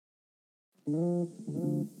Back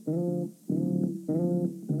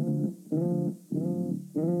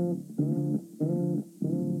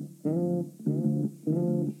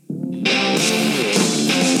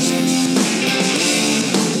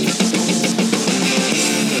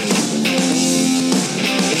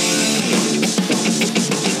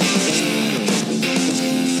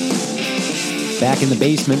in the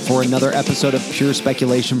basement for another episode of Pure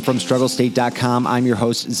Speculation from StruggleState.com. I'm your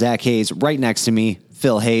host, Zach Hayes. Right next to me,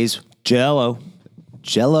 Phil Hayes. Jello.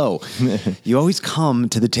 You always come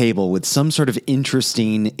to the table with some sort of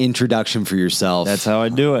interesting introduction for yourself. That's how I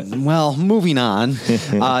do it. Well, moving on.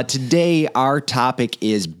 Today, our topic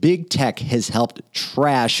is Big Tech has helped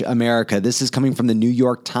trash America. This is coming from the New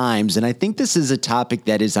York Times, and I think this is a topic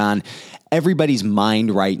that is on everybody's mind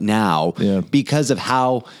right now because of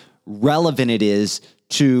how relevant it is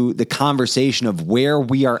to the conversation of where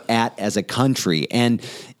we are at as a country. And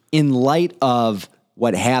in light of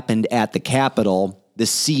what happened at the Capitol, the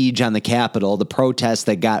siege on the Capitol, the protests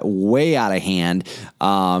that got way out of hand,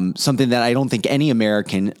 something that I don't think any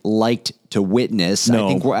American liked to witness. No. I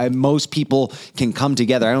think most people can come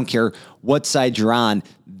together. I don't care what side you're on,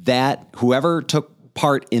 that whoever took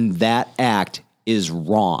part in that act is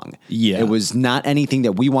wrong. Yeah. It was not anything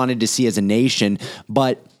that we wanted to see as a nation,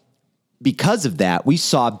 but because of that, we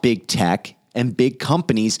saw big tech and big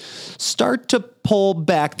companies start to pull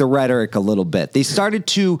back the rhetoric a little bit. They started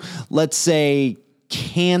to, let's say,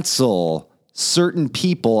 cancel certain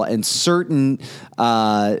people and certain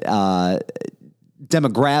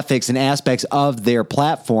demographics and aspects of their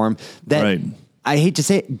platform that, I hate to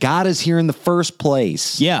say it, got us here in the first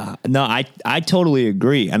place. Yeah, no, I totally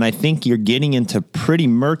agree. And I think you're getting into pretty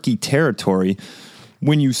murky territory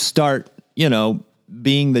when you start,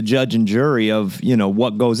 being the judge and jury of,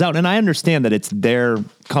 what goes out. And I understand that it's their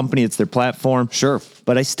company, it's their platform. Sure.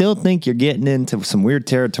 But I still think you're getting into some weird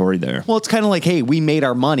territory there. Well, it's kind of like, hey, we made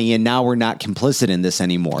our money and now we're not complicit in this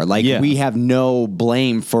anymore. We have no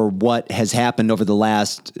blame for what has happened over the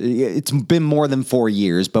last, it's been more than 4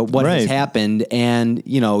 years, but what has happened. And,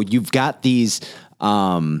 you've got these,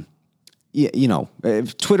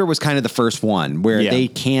 Twitter was kind of the first one where they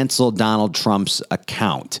canceled Donald Trump's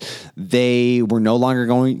account. They were no longer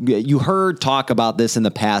going. You heard talk about this in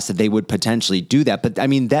the past that they would potentially do that, but I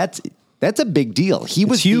mean that's a big deal. He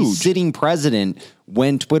was the sitting president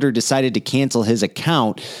when Twitter decided to cancel his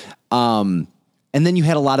account, and then you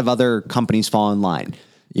had a lot of other companies fall in line.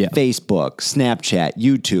 Yeah. Facebook, Snapchat,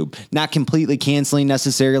 YouTube, not completely canceling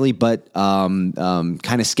necessarily, but kind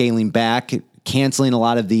of scaling back. Canceling a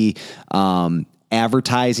lot of the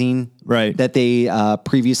advertising that they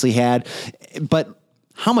previously had. But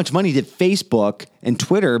how much money did Facebook and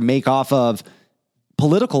Twitter make off of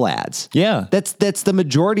political ads? Yeah. That's the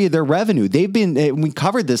majority of their revenue. We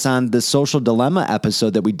covered this on the Social Dilemma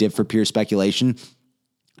episode that we did for Pure Speculation.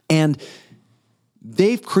 And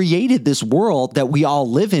they've created this world that we all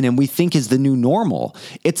live in and we think is the new normal.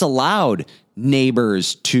 It's allowed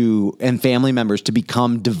neighbors and family members to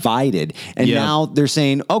become divided. And now they're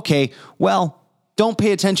saying, okay, well, don't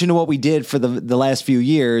pay attention to what we did for the last few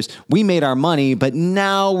years. We made our money, but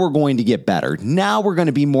now we're going to get better. Now we're going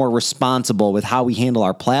to be more responsible with how we handle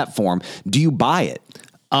our platform. Do you buy it?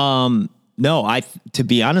 No, to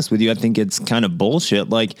be honest with you, I think it's kind of bullshit.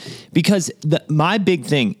 Because my big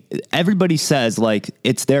thing, everybody says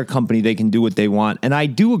it's their company, they can do what they want. And I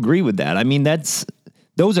do agree with that. I mean,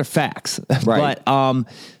 those are facts. Right. But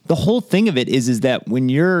the whole thing of it is that when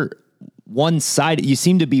you're one-sided, you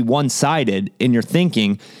seem to be one-sided in your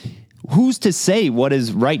thinking. Who's to say what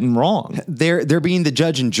is right and wrong? They're being the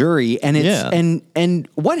judge and jury, and it's and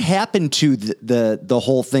what happened to the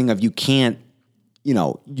whole thing of you can't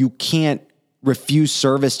refuse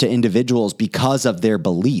service to individuals because of their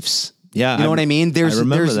beliefs. Yeah, you know what I mean? There's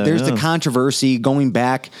the controversy going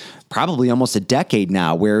back probably almost a decade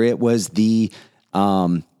now, where it was the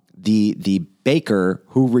baker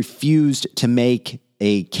who refused to make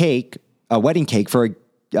a wedding cake for a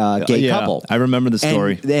gay couple. I remember the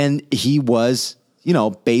story. And he was,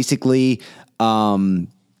 basically, quote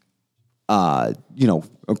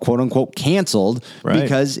unquote canceled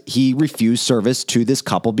because he refused service to this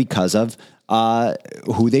couple because of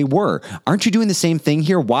who they were. Aren't you doing the same thing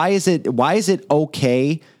here? Why is it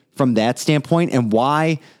okay from that standpoint, and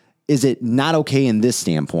why is it not okay in this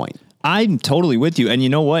standpoint? I'm totally with you. And you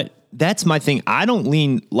know what? That's my thing. I don't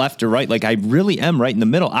lean left or right. I really am right in the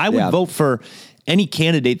middle. I would vote for any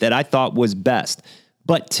candidate that I thought was best.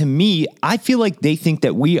 But to me, I feel like they think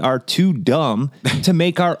that we are too dumb to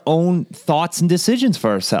make our own thoughts and decisions for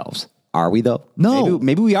ourselves. Are we though? No.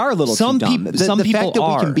 Maybe we are a little Some too dumb. peop- The some fact people that we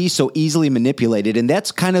are. can be so easily manipulated, and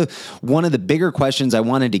that's kind of one of the bigger questions I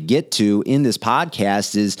wanted to get to in this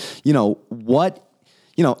podcast is,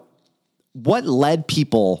 what led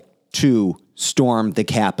people to storm the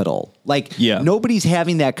Capitol? Like, nobody's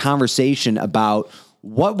having that conversation about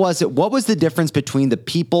what was the difference between the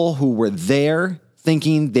people who were there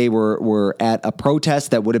thinking they were at a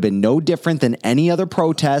protest that would have been no different than any other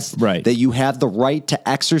protest, right? That you have the right to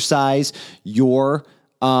exercise your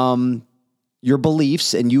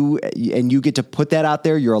beliefs and you get to put that out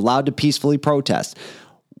there. You're allowed to peacefully protest.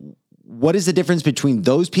 What is the difference between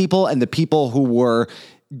those people and the people who were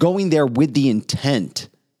going there with the intent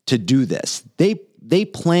to do this? They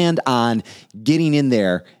planned on getting in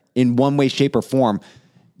there in one way, shape, or form.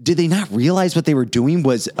 Did they not realize what they were doing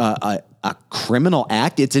was a criminal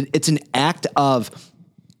act? It's an act of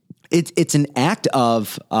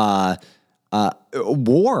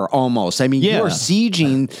war almost. I mean, you are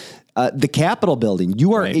sieging the Capitol building.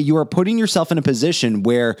 You are putting yourself in a position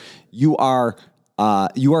where you are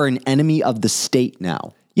an enemy of the state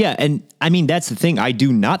now. Yeah, and I mean, that's the thing. I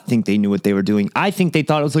do not think they knew what they were doing. I think they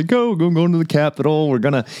thought it was like, we're going to the Capitol. We're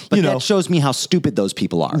going to, that shows me how stupid those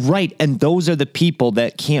people are. Right, and those are the people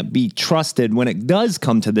that can't be trusted when it does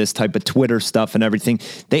come to this type of Twitter stuff and everything.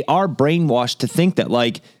 They are brainwashed to think that,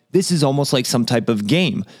 like, this is almost like some type of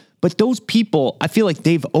game. But those people, I feel like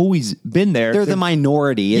they've always been there. They're the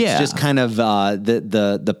minority. It's just kind of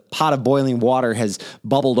the pot of boiling water has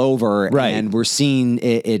bubbled over, and we're seeing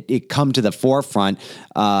it come to the forefront.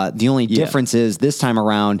 The only difference is this time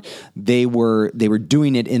around they were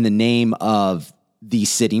doing it in the name of the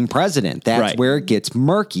sitting president. That's where it gets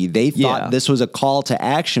murky. They thought this was a call to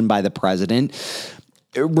action by the president.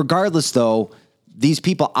 Regardless, though, these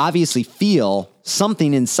people obviously feel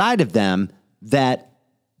something inside of them that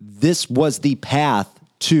this was the path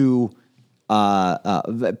to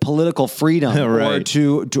political freedom or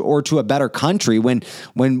to a better country. When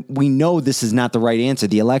we know this is not the right answer,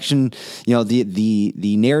 the election,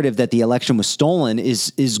 the narrative that the election was stolen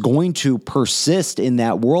is going to persist in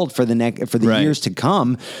that world for the years to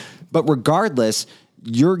come. But regardless,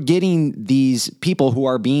 you're getting these people who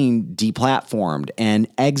are being deplatformed and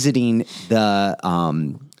exiting the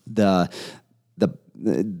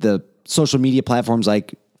social media platforms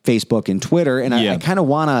like Facebook and Twitter. And I kind of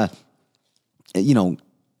want to,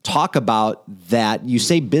 talk about that. You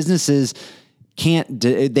say businesses can't,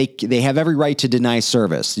 they have every right to deny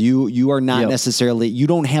service. You are not necessarily, you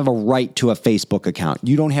don't have a right to a Facebook account.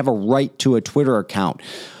 You don't have a right to a Twitter account,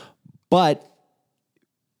 but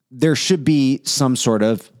there should be some sort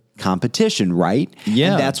of competition, right?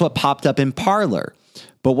 Yeah. And that's what popped up in Parler.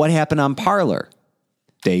 But what happened on Parler?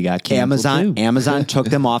 They got canceled too. Amazon took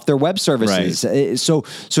them off their web services. Right. So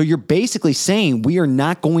you're basically saying we are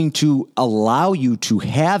not going to allow you to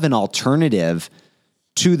have an alternative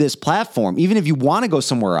to this platform. Even if you want to go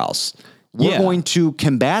somewhere else, we're going to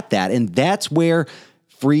combat that. And that's where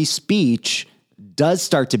free speech does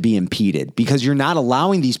start to be impeded, because you're not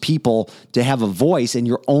allowing these people to have a voice, and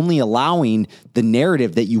you're only allowing the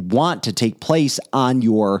narrative that you want to take place on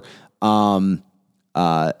your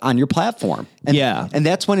platform. And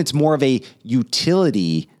that's when it's more of a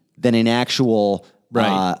utility than an actual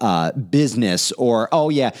business, or,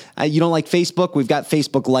 you don't like Facebook? We've got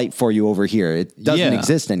Facebook Lite for you over here. It doesn't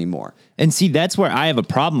exist anymore. And see, that's where I have a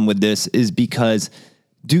problem with this, is because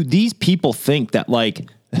do these people think that, like,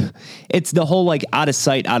 it's the whole, like, out of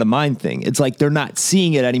sight, out of mind thing. It's like they're not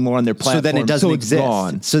seeing it anymore on their platform. So then it doesn't exist.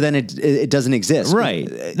 Gone. So then it doesn't exist. Right.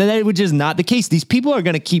 Which is not the case. These people are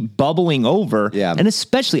going to keep bubbling over. Yeah. And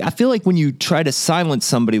especially, I feel like when you try to silence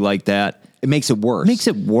somebody like that, it makes it worse.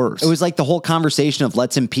 It was like the whole conversation of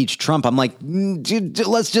let's impeach Trump. I'm like,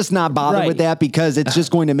 let's just not bother with that, because it's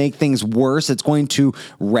just going to make things worse. It's going to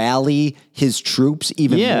rally his troops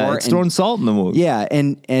even more. Yeah, it's throwing salt in the wound. Yeah,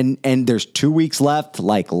 and there's 2 weeks left.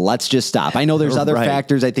 Like, let's just stop. I know there's other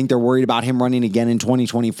factors. I think they're worried about him running again in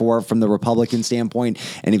 2024 from the Republican standpoint.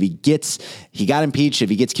 And if he got impeached, if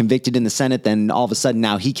he gets convicted in the Senate, then all of a sudden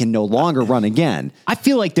now he can no longer run again. I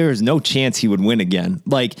feel like there is no chance he would win again.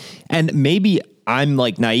 Like, and maybe I'm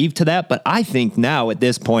like naive to that, but I think now at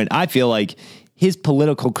this point, I feel like his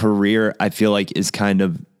political career, I feel like, is kind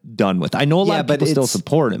of done with. I know a lot of people still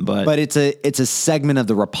support him, but it's a segment of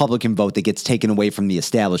the Republican vote that gets taken away from the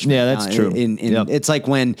establishment. Yeah, that's true. It's like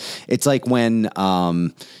when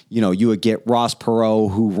you would get Ross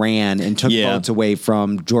Perot, who ran and took votes away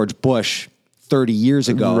from George Bush 30 years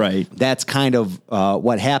ago. Right. That's kind of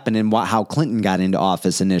what happened, and how Clinton got into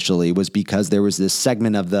office initially was because there was this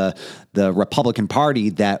segment of the Republican Party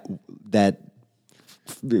that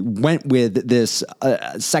went with this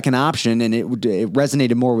second option, and it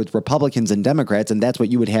resonated more with Republicans and Democrats, and that's what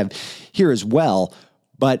you would have here as well.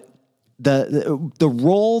 But the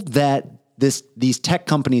role that these tech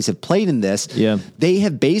companies have played in this, they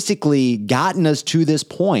have basically gotten us to this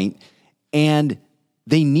point, and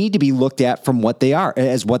they need to be looked at from what they are,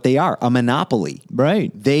 a monopoly.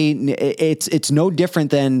 Right. It's no different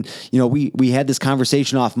than, we had this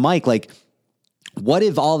conversation off mic, like, what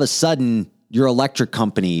if all of a sudden your electric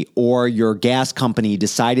company or your gas company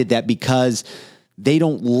decided that because they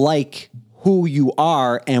don't like who you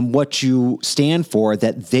are and what you stand for,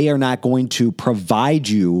 that they are not going to provide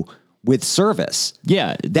you with service?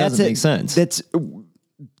 Yeah, it doesn't make sense. It's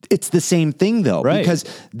the same thing though, right? Because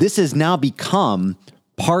this has now become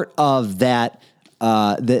part of that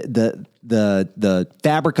the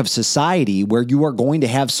fabric of society where you are going to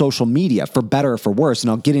have social media, for better or for worse. And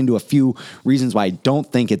I'll get into a few reasons why I don't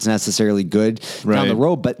think it's necessarily good down the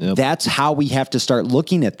road, but that's how we have to start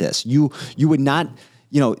looking at this. You would not,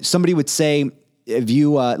 somebody would say, if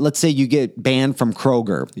you, let's say you get banned from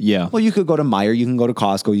Kroger. Yeah. Well, you could go to Meijer, you can go to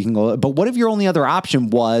Costco, you can go, but what if your only other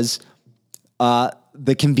option was,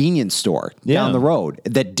 the convenience store down the road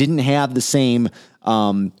that didn't have the same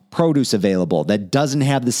produce available, that doesn't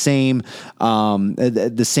have the same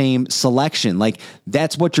selection? Like,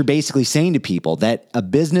 that's what you're basically saying to people, that a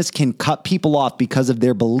business can cut people off because of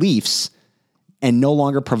their beliefs and no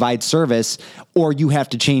longer provide service, or you have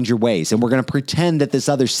to change your ways. And we're going to pretend that this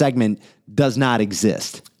other segment does not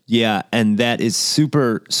exist. Yeah, and that is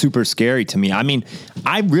super, super scary to me. I mean,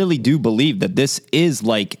 I really do believe that this is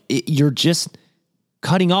like, you're just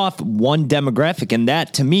cutting off one demographic. And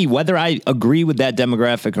that, to me, whether I agree with that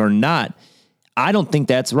demographic or not, I don't think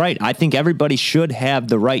that's right. I think everybody should have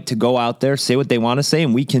the right to go out there, say what they want to say,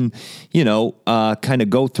 and we can, kind of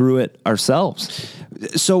go through it ourselves.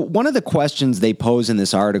 So one of the questions they pose in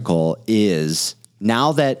this article is,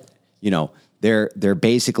 now that, they're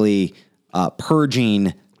basically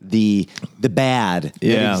purging the bad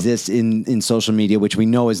that exists in social media, which we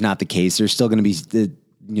know is not the case. There's still going to be,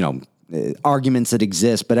 arguments that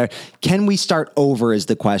exist, but can we start over is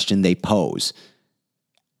the question they pose.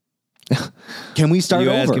 Can we start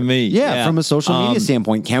over? Asking me? Yeah, from a social media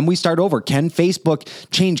standpoint, can we start over? Can Facebook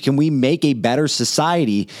change? Can we make a better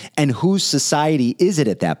society? And whose society is it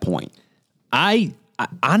at that point? I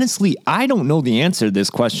honestly, I don't know the answer to this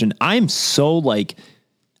question. I'm so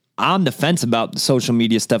on the fence about the social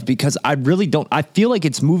media stuff because I really don't. I feel like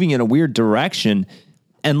it's moving in a weird direction.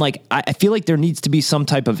 And I feel like there needs to be some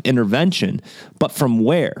type of intervention, but from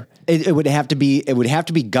where? It would have to be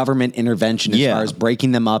government intervention as far as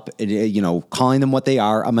breaking them up, calling them what they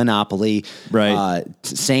are, a monopoly, right?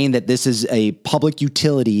 Saying that this is a public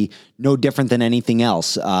utility, no different than anything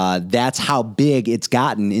else. That's how big it's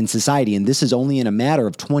gotten in society. And this is only in a matter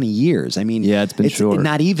of 20 years. I mean, it's been short.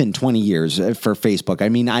 Not even 20 years for Facebook. I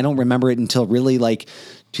mean, I don't remember it until really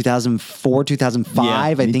 2004,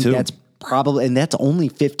 2005. I think too. That's probably, and that's only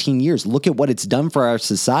 15 years. Look at what it's done for our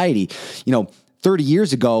society. 30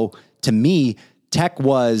 years ago, to me, tech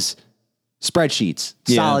was spreadsheets,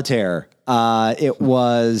 solitaire. It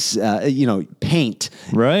was, paint.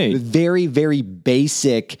 Right. Very, very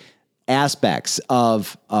basic aspects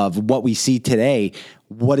of what we see today.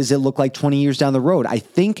 What does it look like 20 years down the road? I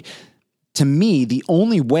think, to me, the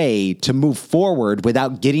only way to move forward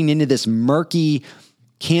without getting into this murky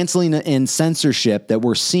canceling and censorship that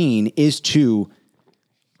we're seeing is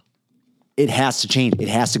it has to change. It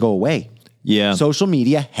has to go away. Yeah. Social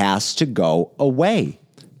media has to go away.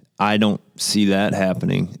 I don't see that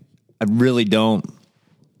happening. I really don't.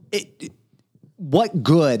 What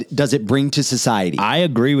good does it bring to society? I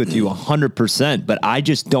agree with you 100%, but I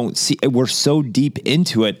just don't see, we're so deep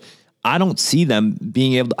into it. I don't see them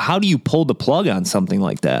being able to, how do you pull the plug on something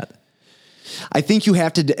like that? I think you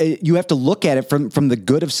have to look at it from the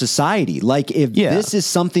good of society. Like, if this is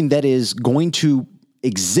something that is going to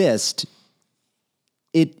exist,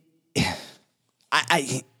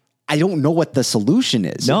 I don't know what the solution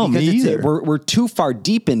is. No, me either. We're too far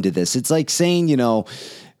deep into this. It's like saying,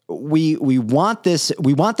 we want this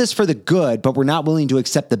for the good, but we're not willing to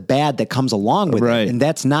accept the bad that comes along with it. And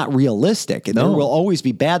that's not realistic. No. There will always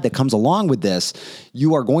be bad that comes along with this.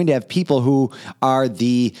 You are going to have people who are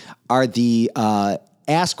the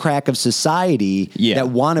ass crack of society that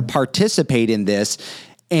want to participate in this.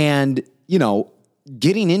 And,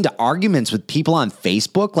 getting into arguments with people on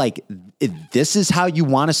Facebook, like, if this is how you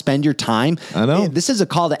want to spend your time. I know. This is a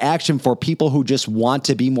call to action for people who just want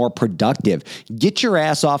to be more productive. Get your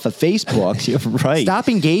ass off of Facebook. Right. Stop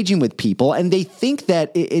engaging with people. And they think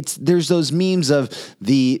that there's those memes of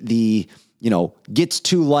the gets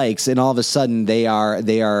 2 likes, and all of a sudden they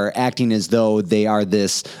are acting as though they are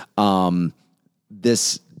this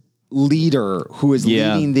this leader who is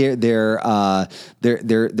leading their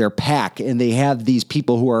pack, and they have these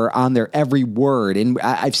people who are on their every word. And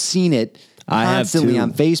I've seen it constantly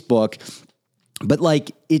on Facebook, but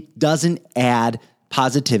like, it doesn't add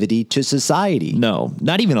positivity to society. No,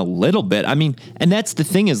 not even a little bit. I mean, and that's the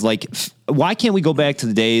thing is like, why can't we go back to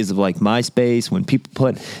the days of like MySpace when people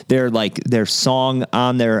put their song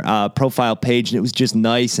on their profile page and it was just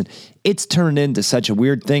nice, and it's turned into such a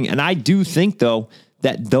weird thing. And I do think though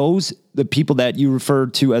that the people that you refer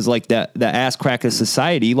to as like the ass crack of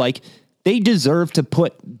society, like they deserve to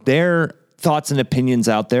put their thoughts and opinions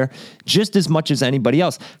out there just as much as anybody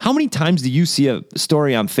else. How many times do you see a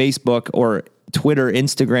story on Facebook or Twitter,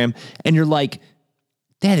 Instagram, and you're like,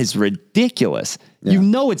 that is ridiculous. Yeah.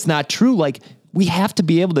 It's not true. Like, we have to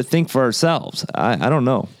be able to think for ourselves. I don't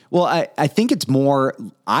know. Well, I think it's more,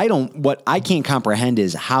 what I can't comprehend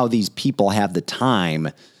is how these people have the time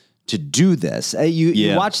to do this.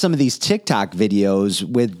 You watch some of these TikTok videos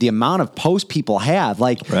with the amount of posts people have.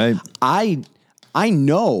 Like, right. I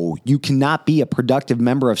know you cannot be a productive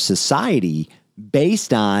member of society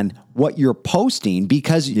based on what you're posting,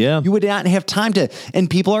 because you would not have time to, and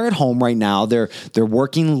people are at home right now. They're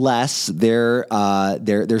working less. They're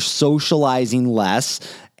socializing less.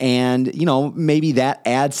 And, maybe that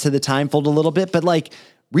adds to the time fold a little bit, but like,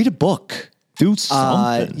 read a book, do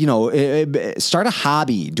something, start a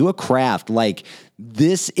hobby, do a craft. Like,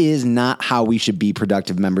 this is not how we should be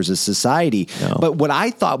productive members of society. No. But what I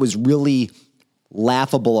thought was really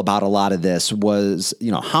laughable about a lot of this was,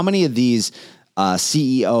 how many of these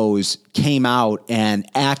CEOs came out and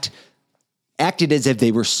acted as if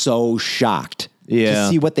they were so shocked to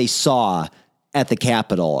see what they saw at the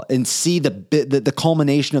Capitol and see the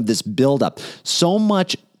culmination of this buildup. So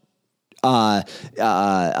much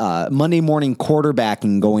Monday morning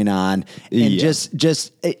quarterbacking going on,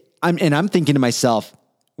 and I'm thinking to myself,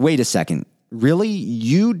 wait a second. Really?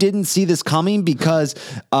 You didn't see this coming? Because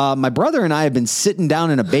my brother and I have been sitting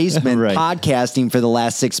down in a basement podcasting for the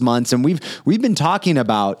last 6 months, and we've been talking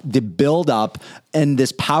about the buildup and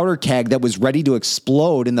this powder keg that was ready to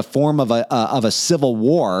explode in the form of a civil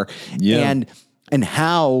war, and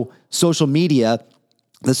how social media,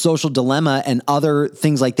 the social dilemma, and other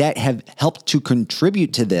things like that have helped to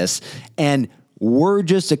contribute to this. And we're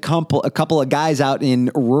just a couple of guys out in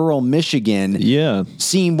rural Michigan,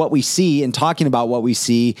 seeing what we see and talking about what we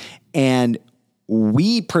see, and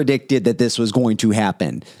we predicted that this was going to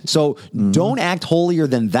happen. So don't act holier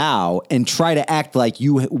than thou and try to act like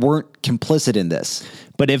you weren't complicit in this.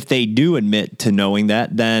 But if they do admit to knowing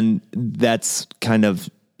that, then that's kind of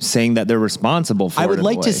saying that they're responsible for it. I would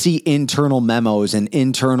like to see internal memos and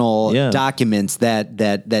internal documents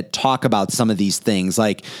that talk about some of these things,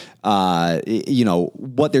 like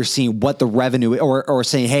what they're seeing, what the revenue, or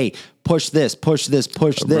saying, hey, push this.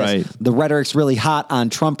 Right. The rhetoric's really hot on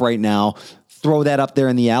Trump right now. Throw that up there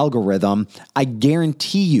in the algorithm. I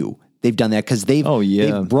guarantee you they've done that, because they've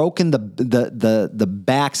broken the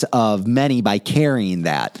backs of many by carrying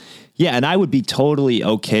that. Yeah, and I would be totally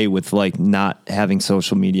okay with like not having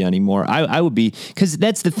social media anymore. I would be, because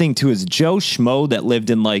that's the thing too, is Joe Schmo that lived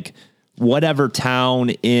in like whatever town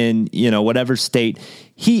in, whatever state,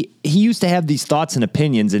 he used to have these thoughts and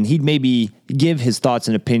opinions, and he'd maybe give his thoughts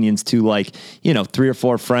and opinions to like, 3 or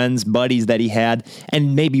 4 friends, buddies that he had,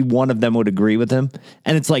 and maybe one of them would agree with him.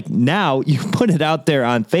 And it's like, now you put it out there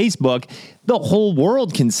on Facebook, the whole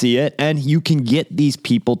world can see it, and you can get these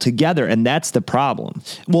people together. And that's the problem.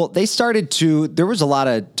 Well, there was a lot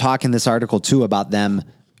of talk in this article too about them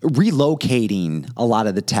relocating a lot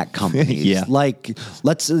of the tech companies. Like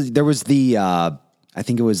there was I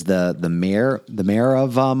think it was the mayor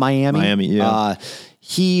of Miami.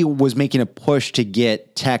 He was making a push to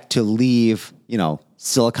get tech to leave,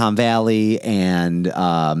 Silicon Valley and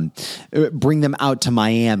bring them out to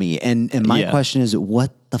Miami. And my question is,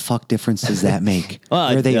 what the fuck difference does that make?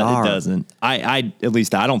 Well, where they are? It doesn't. I at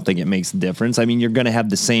least I don't think it makes a difference. I mean, you're going to have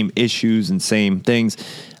the same issues and same things.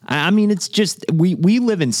 I mean, it's just we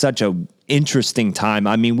live in such a interesting time.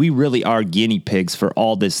 I mean, we really are guinea pigs for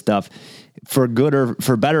all this stuff. For good or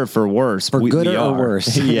for better or for worse. For good or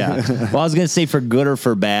worse. Yeah. Well, I was going to say for good or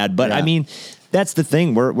for bad, but I mean, that's the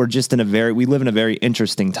thing. We're just we live in a very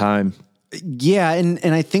interesting time. Yeah, and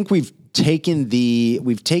I think we've taken the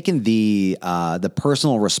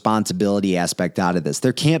personal responsibility aspect out of this.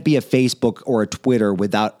 There can't be a Facebook or a Twitter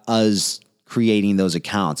without us creating those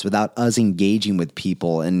accounts, without us engaging with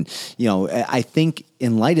people. And, I think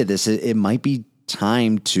in light of this, it might be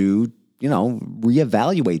time to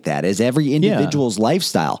reevaluate that as every individual's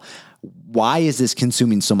lifestyle. why is this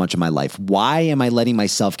consuming so much of my life? Why am I letting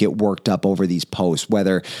myself get worked up over these posts,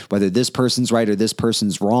 whether this person's right or this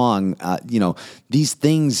person's wrong? These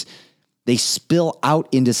things, they spill out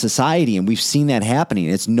into society, and we've seen that happening.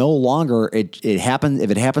 It's no longer, it happens.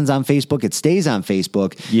 If it happens on Facebook, it stays on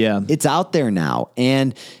Facebook. Yeah. It's out there now.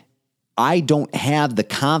 And I don't have the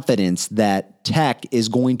confidence that tech is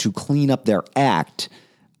going to clean up their act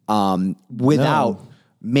without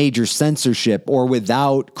major censorship or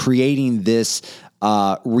without creating this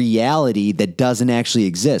reality that doesn't actually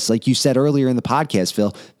exist. Like you said earlier in the podcast,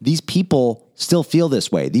 Phil, these people still feel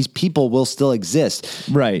this way. These people will still exist.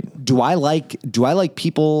 Right. Do I like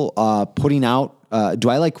people putting out, do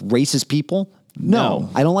I like racist people? No.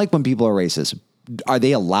 I don't like when people are racist. Are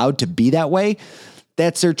they allowed to be that way?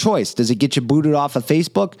 That's their choice. Does it get you booted off of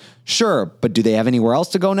Facebook? Sure. But do they have anywhere else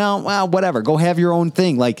to go now? Well, whatever. Go have your own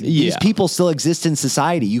thing. Like these people still exist in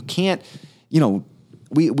society. You can't,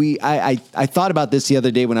 I thought about this the other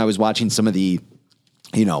day when I was watching some of the,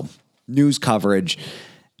 news coverage,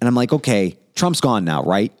 and I'm like, okay, Trump's gone now,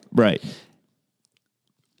 right? Right.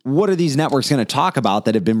 What are these networks going to talk about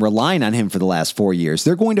that have been relying on him for the last 4 years?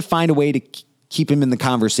 They're going to find a way to keep him in the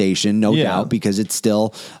conversation, no doubt, because it's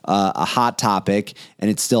still a hot topic and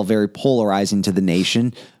it's still very polarizing to the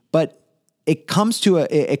nation. But it comes to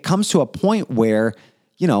a point where,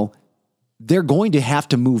 they're going to have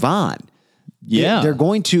to move on. Yeah. They're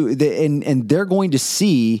going to, and they're going to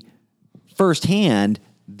see firsthand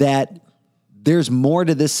that there's more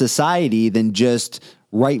to this society than just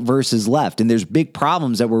right versus left. And there's big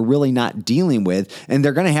problems that we're really not dealing with. And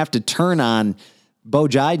they're going to have to turn on Bo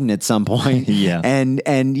Jiden at some point, and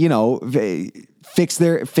fix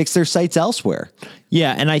their sites elsewhere.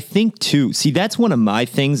 Yeah, and I think too. See, that's one of my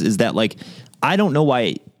things is that I don't know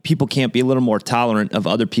why people can't be a little more tolerant of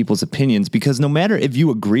other people's opinions, because no matter if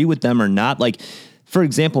you agree with them or not, for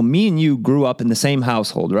example, me and you grew up in the same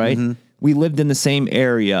household, right? Mm-hmm. We lived in the same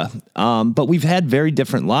area, but we've had very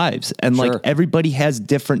different lives, and everybody has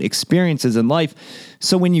different experiences in life.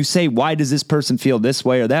 So when you say, why does this person feel this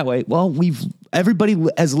way or that way? Well, everybody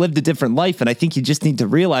has lived a different life. And I think you just need to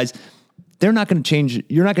realize they're not going to change.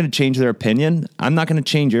 You're not going to change their opinion. I'm not going to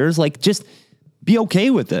change yours. Just be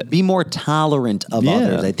okay with it. Be more tolerant of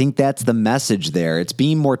others. I think that's the message there. It's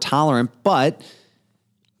being more tolerant, but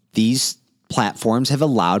these platforms have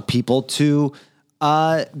allowed people to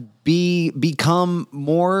become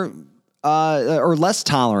more or less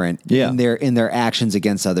tolerant in their actions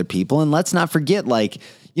against other people. And let's not forget,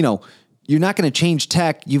 you're not going to change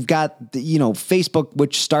tech. You've got Facebook,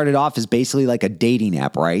 which started off as basically like a dating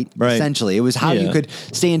app, right? Essentially, it was how you could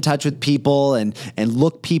stay in touch with people and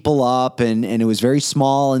look people up, and it was very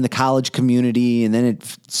small in the college community, and then it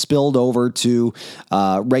spilled over to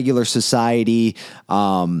regular society,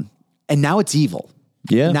 and now it's evil.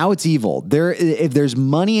 Yeah. Now it's evil. If there's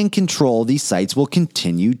money and control, these sites will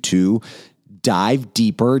continue to dive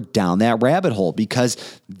deeper down that rabbit hole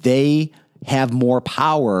because they have more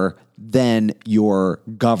power than your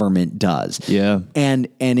government does. Yeah.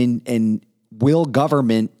 And will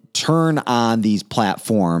government turn on these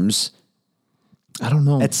platforms? I don't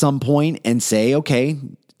know. At some point and say, okay,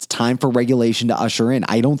 it's time for regulation to usher in.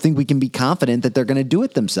 I don't think we can be confident that they're going to do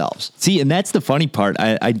it themselves. See, and that's the funny part.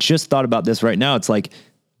 I just thought about this right now. It's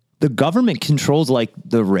the government controls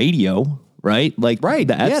the radio, right? The FCC.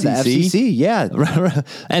 The FCC,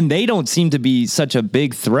 and they don't seem to be such a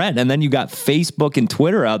big threat. And then you got Facebook and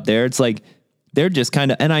Twitter out there. It's they're just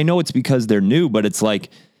kind of, and I know it's because they're new, but it's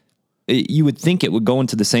you would think it would go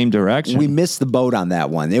into the same direction. We missed the boat on that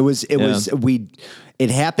one. It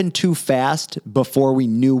happened too fast before we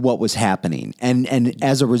knew what was happening. And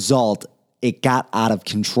as a result, it got out of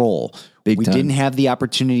control. We didn't have the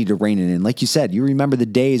opportunity to rein it in. Like you said, you remember the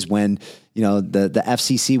days when, the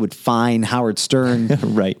FCC would fine Howard Stern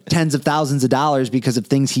tens of thousands of dollars because of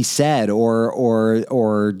things he said, or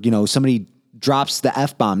somebody drops the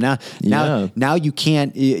F-bomb. Now you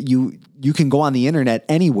can't, you can go on the internet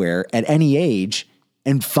anywhere at any age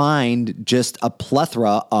and find just a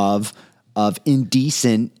plethora of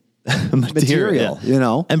indecent material,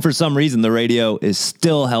 And for some reason, the radio is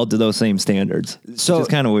still held to those same standards. So it's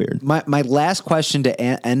kind of weird. My last question to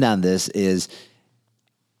end on this is,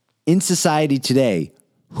 in society today,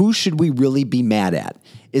 who should we really be mad at?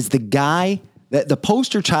 Is the guy that the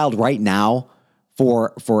poster child right now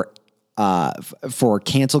for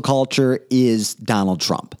cancel culture is Donald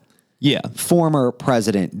Trump. Yeah. Former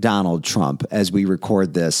President Donald Trump, as we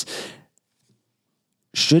record this.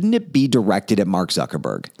 Shouldn't it be directed at Mark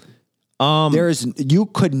Zuckerberg? You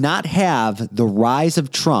could not have the rise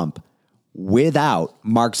of Trump without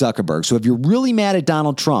Mark Zuckerberg. So if you're really mad at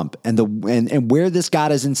Donald Trump and where this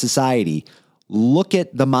got us in society, look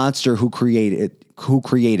at the monster who created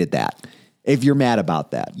that. If you're mad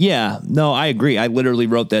about that. Yeah, no, I agree. I literally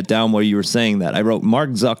wrote that down while you were saying that. I wrote Mark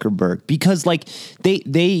Zuckerberg because like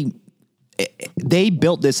they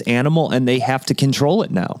built this animal and they have to control it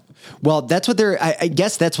now. Well, that's what I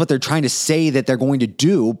guess that's what they're trying to say that they're going to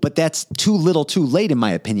do, but that's too little too late, in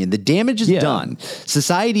my opinion. The damage is done.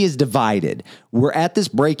 Society is divided. We're at this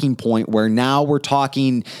breaking point where now we're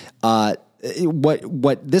talking,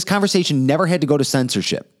 what this conversation never had to go to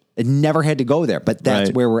censorship. It never had to go there, but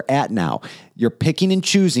that's where we're at now. You're picking and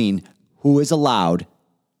choosing who is allowed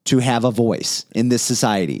to have a voice in this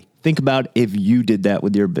society. Think about if you did that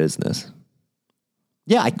with your business.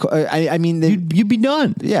 Yeah, I mean, you'd be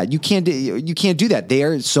done. Yeah, you can't do that. They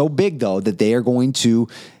are so big though that they are going to,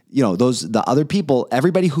 the other people,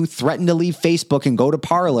 everybody who threatened to leave Facebook and go to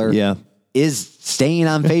Parler, is staying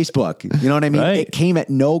on Facebook. You know what I mean? Right. It came at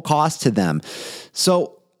no cost to them.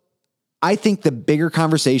 So I think the bigger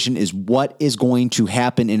conversation is what is going to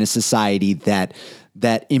happen in a society that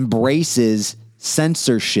embraces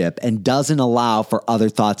censorship and doesn't allow for other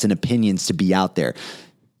thoughts and opinions to be out there.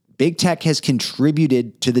 Big tech has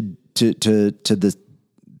contributed to the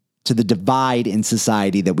divide in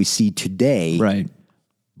society that we see today. Right.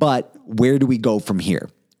 But where do we go from here?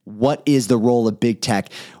 What is the role of big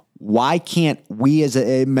tech? Why can't we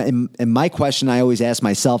and my question I always ask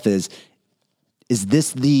myself is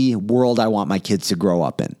this the world I want my kids to grow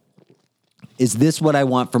up in? Is this what I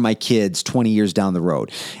want for my kids 20 years down the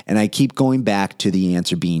road? And I keep going back to the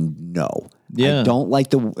answer being no. Yeah. I don't like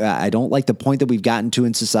the point that we've gotten to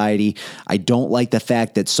in society. I don't like the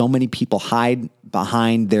fact that so many people hide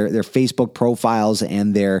behind their Facebook profiles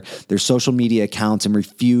and their social media accounts and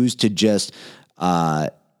refuse to just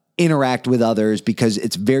interact with others, because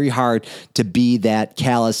it's very hard to be that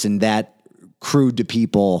callous and that crude to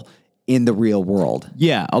people in the real world.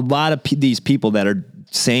 Yeah, a lot of these people that are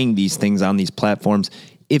saying these things on these platforms,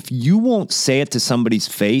 if you won't say it to somebody's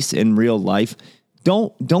face in real life,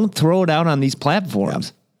 don't throw it out on these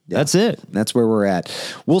platforms. Yeah. That's it. That's where we're at.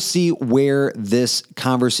 We'll see where this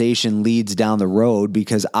conversation leads down the road,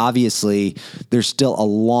 because obviously there's still a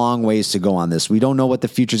long ways to go on this. We don't know what the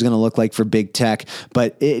future is going to look like for big tech,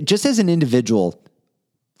 but just as an individual,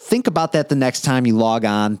 think about that the next time you log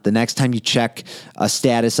on, the next time you check a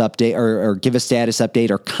status update or give a status update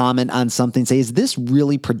or comment on something. Say, is this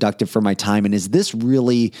really productive for my time? And is this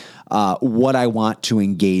really what I want to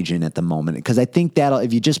engage in at the moment? Because I think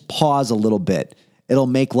if you just pause a little bit, it'll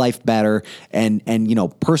make life better. And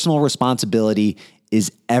personal responsibility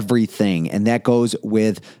is everything. And that goes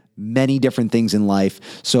with many different things in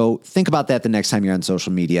life. So think about that the next time you're on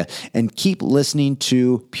social media, and keep listening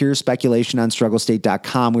to Pure Speculation on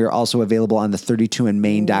strugglestate.com. We are also available on the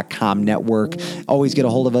 32andmain.com network. Always get a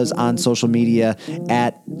hold of us on social media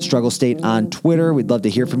at Struggle State on Twitter. We'd love to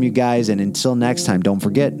hear from you guys. And until next time, don't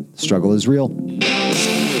forget, struggle is real.